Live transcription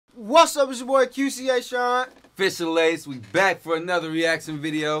What's up, it's your boy QCARMY. Official Lace, we back for another reaction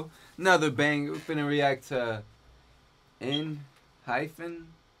video. Another banger. We're finna react to ENHYPEN,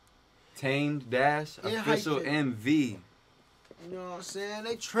 Tamed-Dashed, official MV. You know what I'm saying?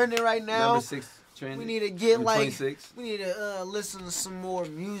 They trending right now. Number 6 trending. We need to get Number like 26. we need to listen to some more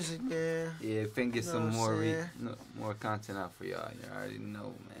music, man. Yeah, finna get some know more content out for y'all. You already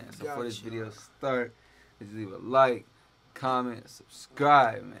know, man. So Gotcha. before this video start, just leave a like, comment,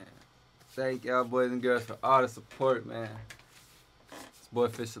 subscribe, man. Thank y'all boys and girls for all the support, man. It's boy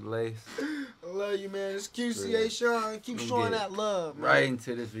Official Lace. I love you, man. It's QCARMY. Keep showing that love, man. Right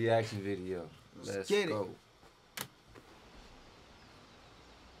into this reaction video. Let's get go. it.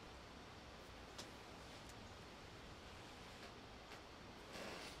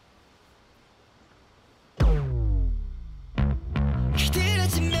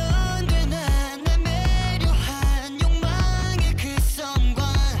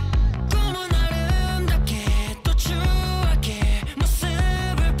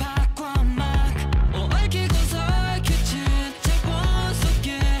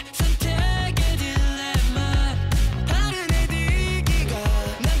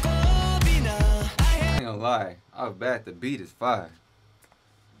 I was bad. The beat is fire.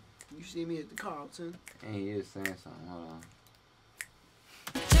 You see me at the Carlton. And he is saying something. Hold on.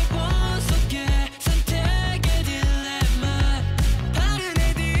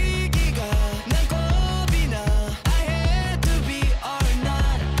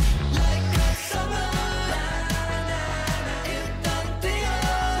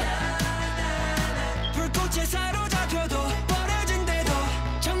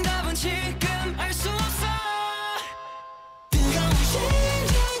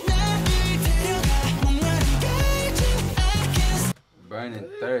 Burning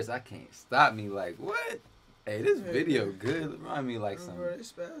thirst, I can't stop me. Like, what? Hey, this video good. Remind me like some. I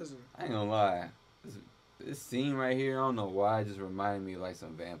ain't gonna lie. This scene right here, I don't know why, it just reminded me of like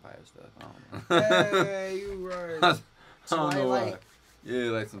some vampire stuff. I don't know. Hey, you right. I don't know why.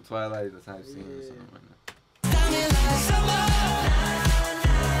 Yeah, like some Twilight type scene or something right now.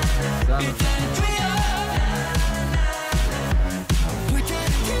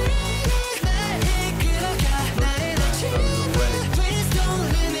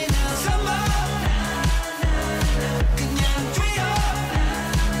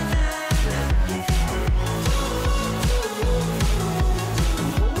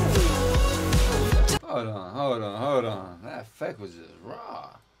 Hold on. That effect was just raw.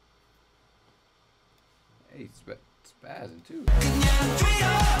 Hey, spazzing too.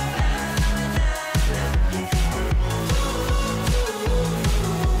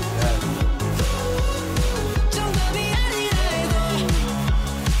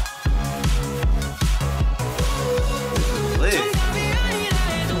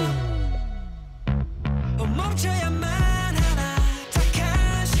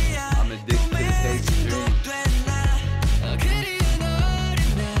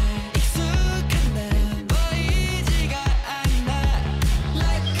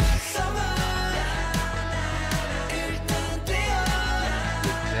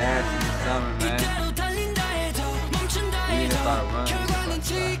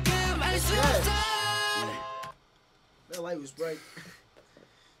 That light was bright.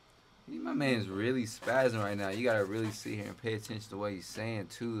 My man's really spazzing right now. You gotta really sit here and pay attention to what he's saying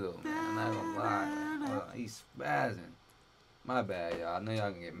too, though, man. I'm not gonna lie. He's spazzing. My bad, y'all. I know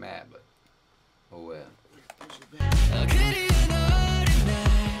y'all gonna get mad, but oh well.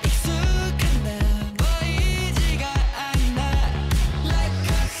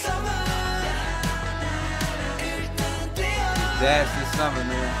 That's the summer,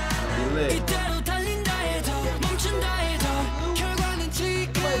 man. Be lit.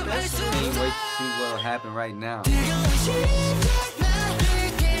 Can't wait to see what'll happen right now.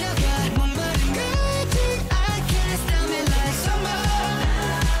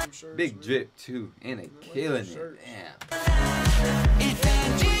 Big drip too, and they killing it. Damn.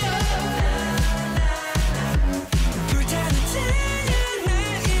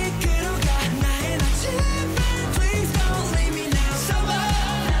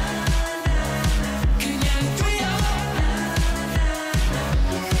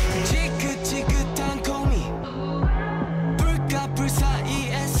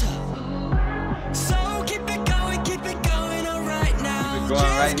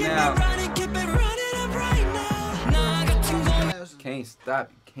 Right now. Can't stop.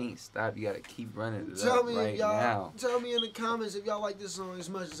 You can't stop. You gotta keep running it up right now. Tell me in the comments if y'all like this song as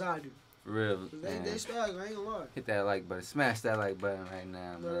much as I do. For real. They spaz, I ain't gonna lie. Hit that like button. Smash that like button right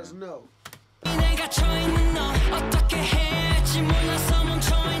now, man. Let us know.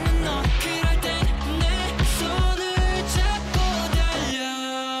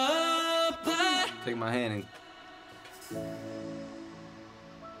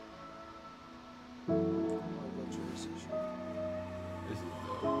 This is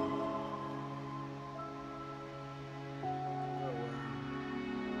dope.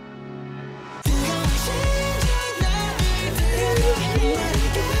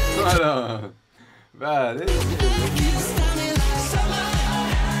 Hold on. Bro, this is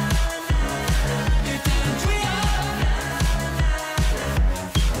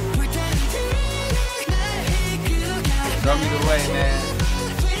show me the way, man.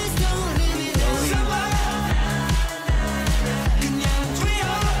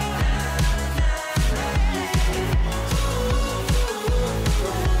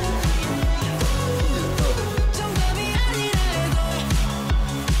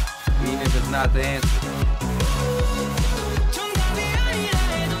 Even if it's not the answer.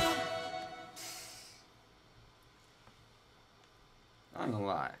 I ain't gonna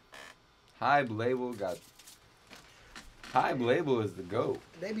lie. Hype label got. Hype label is the GOAT.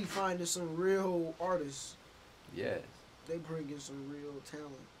 They be finding some real artists. Yes. They bring in some real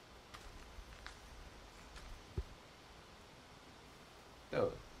talent. Throw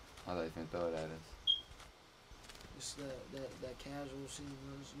it. I thought you finna throw it at us. It's that casual scene.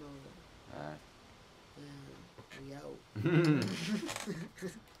 Let us know. Alright.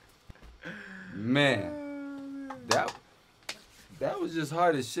 Man, that was just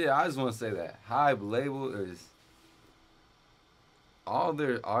hard as shit. I just want to say that Hype label is all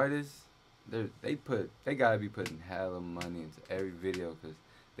their artists. They gotta be putting hella money into every video because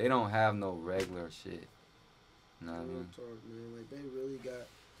they don't have no regular shit. You know what I mean? Talk, man. Like they really got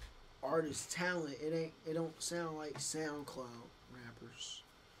artist talent. It don't sound like SoundCloud rappers.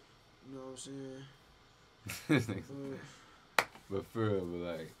 You know what I'm saying? But for real, but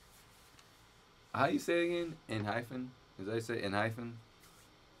like, how you say it again? ENHYPEN? Is that say ENHYPEN?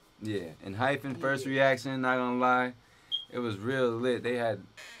 Yeah, ENHYPEN first reaction. Not gonna lie, it was real lit. They had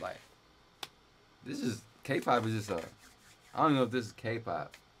like, this is K-pop is just a. I don't know if this is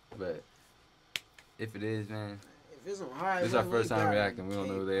K-pop, but if it is, man. If it's on high, this is our first time reacting. We don't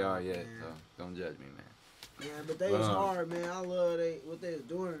know who they are yet, so don't judge me, man. Yeah, but they was hard, man. I love what they was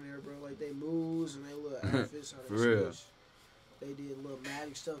doing in there, bro. Like they moves and they little outfits. How they for real. Switch. They did little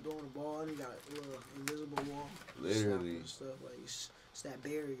magic stuff throwing the ball, and they got a little invisible wall. Literally. Stuff like it's that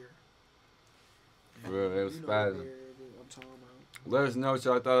barrier. For real, it was spazzing. I'm talking about. Let us know what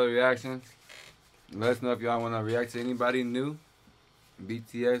y'all thought of the reaction. Let us know if y'all want to react to anybody new.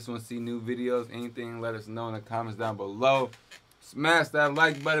 BTS want to see new videos, anything, let us know in the comments down below. Smash that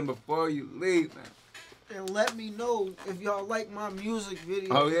like button before you leave, man. And let me know if y'all like my music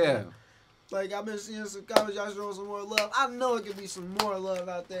video. Oh, yeah. Like, I've been seeing some comments, y'all showing some more love. I know it could be some more love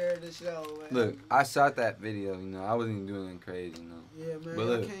out there in the show, man. Look, I shot that video, you know. I wasn't even doing anything crazy, you know. Yeah, man. But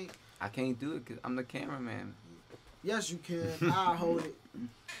look, I can't do it because I'm the cameraman. Yes, you can. I'll hold it.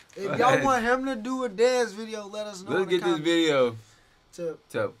 If y'all want him to do a dance video, let us know. Let's get this video to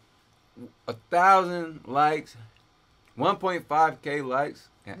 1,000 likes, 1.5K likes.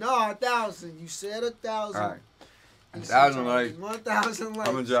 No, 1,000. You said 1,000. All right. 1,000 likes. 1,000 likes.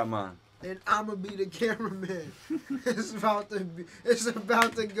 I'm gonna drop mine. And I'm gonna be the cameraman. It's about to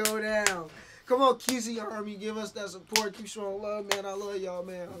go down. Come on, QCARMY, give us that support. Keep showing love, man. I love y'all,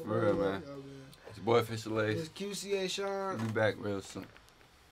 man. For real, man. It's your boy Official Ace. It's QCA Sean. We'll be back real soon.